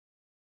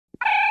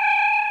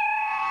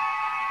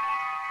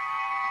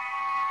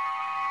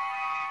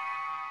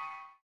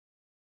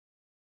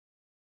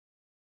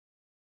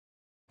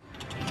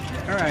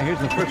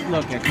here's the first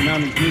look at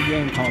Konami's new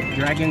game called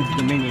Dragon's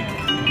Dominion.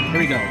 Here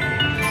we go.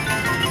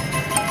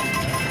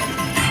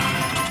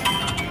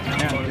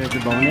 Now, there's the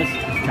bonus.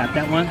 Just tap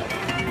that one.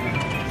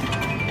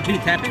 Can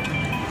you tap it?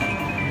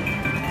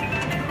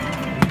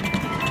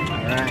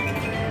 Alright,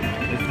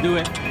 let's do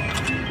it.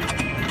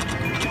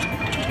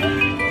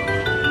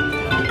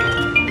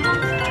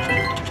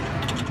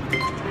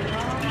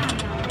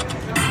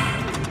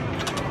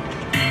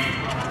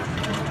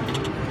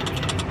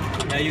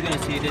 Yeah, you're gonna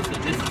see this.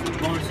 This is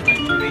bonus like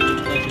Parisian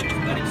Pleasures,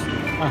 but it's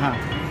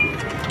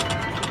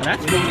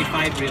That's cool. Only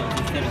 5 reels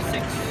instead of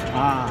 6.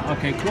 Ah,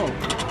 okay, cool.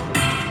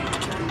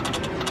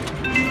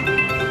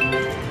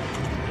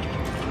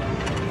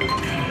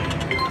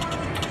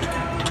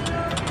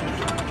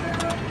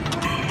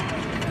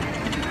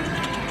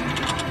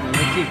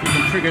 Let's see if we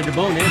can trigger the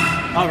bonus.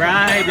 All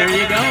right, there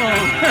you go.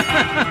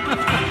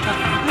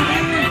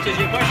 That answers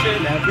your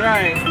question. That's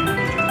right.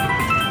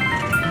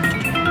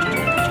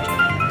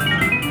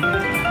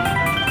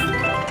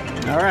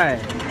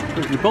 Alright,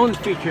 here's the bonus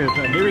feature,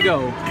 so here we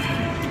go.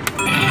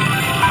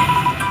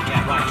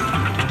 Yeah, watch.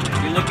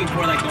 You're looking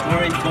for like the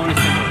orange bonus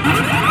symbol.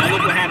 Now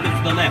look what happens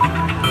to the left.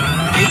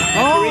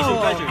 Parisian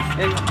Pleasures.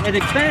 It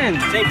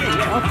expands. Same thing,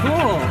 yeah. Oh,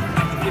 cool.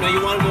 You know,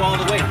 you want to go all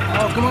the way.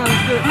 Oh, come on,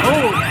 let's do it.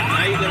 Oh!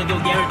 Now you're going to go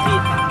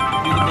guaranteed.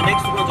 The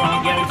next ones are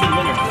all guaranteed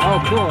winners.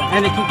 Oh, cool.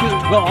 And it can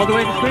go all the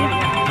way to the screen?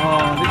 Yeah.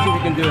 Oh, let's see if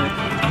we can do it.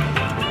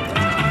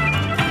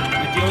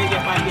 But you only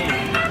get 5 games.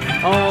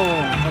 Oh,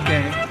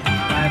 okay.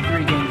 I have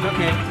 3 games.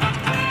 Okay.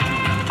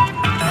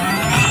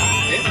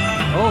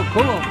 Oh,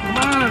 cool. Come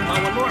on.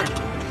 One more.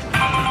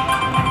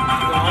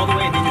 Go all the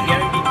way, then you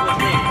guarantee full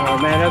screen. Oh,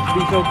 man, that would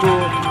be so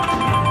cool.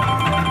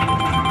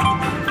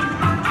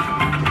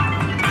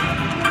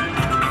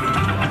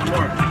 One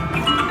more.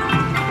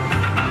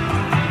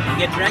 You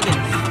get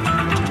dragons.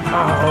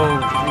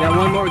 Oh, I got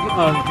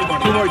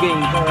 2 more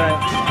games. All right.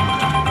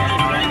 Yeah,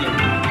 dragon.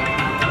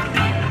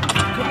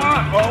 Come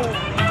on. Oh.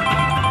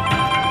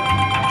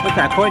 What's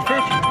that, koi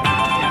fish?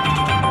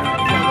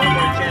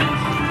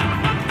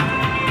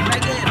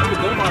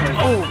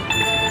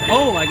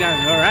 Oh, I got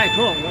it. All right,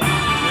 cool.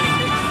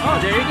 Oh,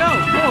 there you go.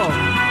 Cool.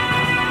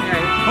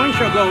 Yeah, coin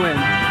shall go in.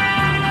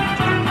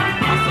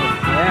 Awesome.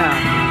 Yeah.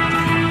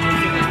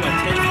 What,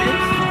 10 spins?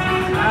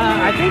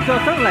 I think so,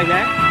 something like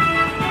that.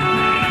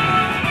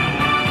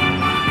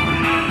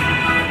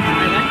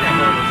 I like that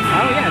bonus.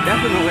 Oh yeah,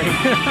 definitely.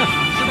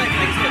 Just like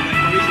I said,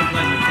 like Parisian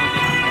Pleasures, same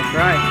thing. That's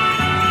right.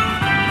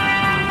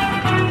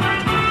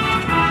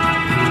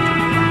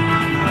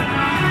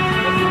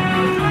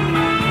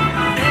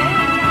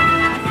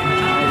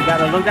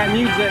 Gotta love that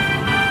music.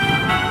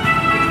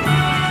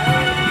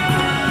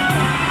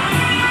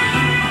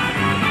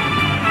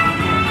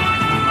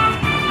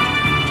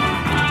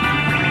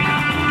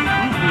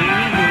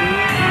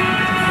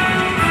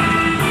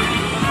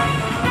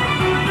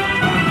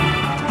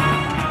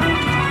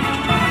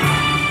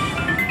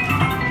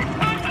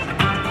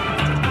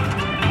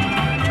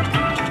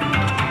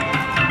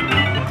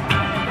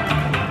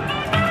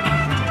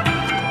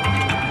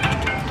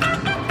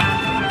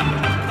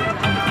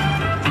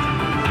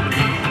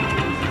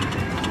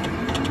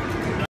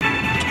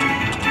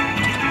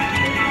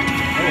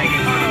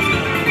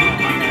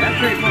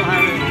 Pretty cool how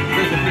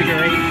there's a figure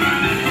 8.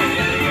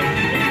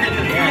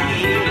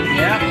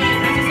 Yeah.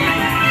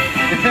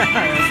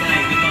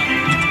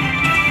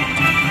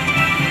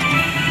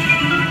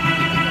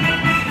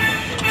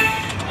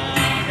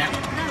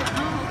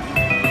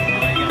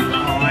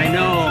 Oh, I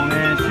know,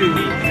 man. Shoot.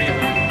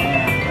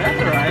 That's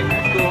alright.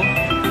 That's cool.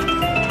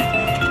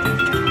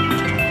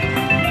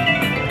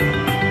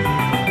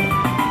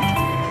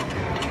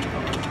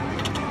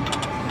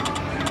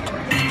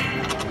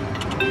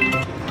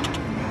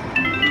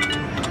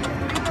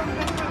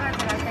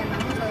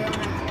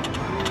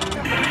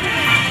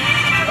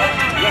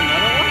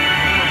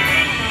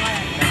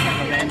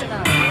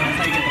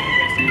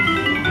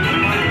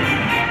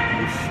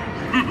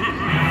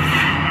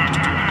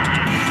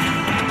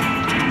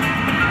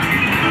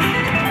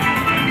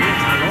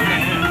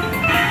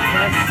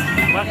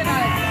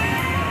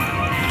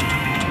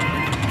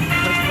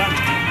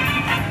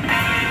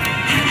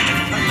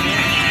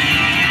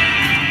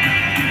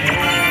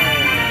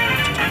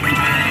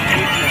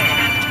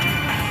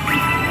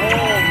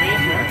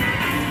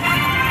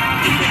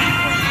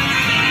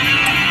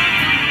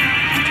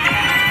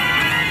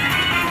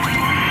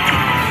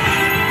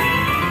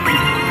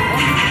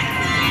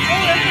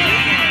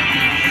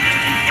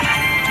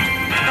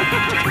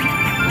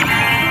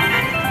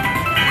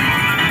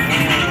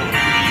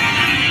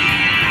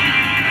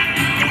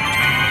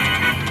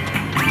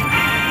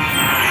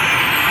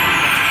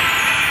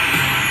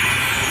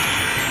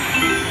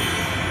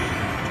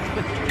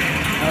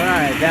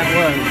 That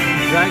was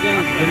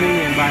Dragon's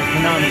Dominion by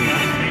Konami.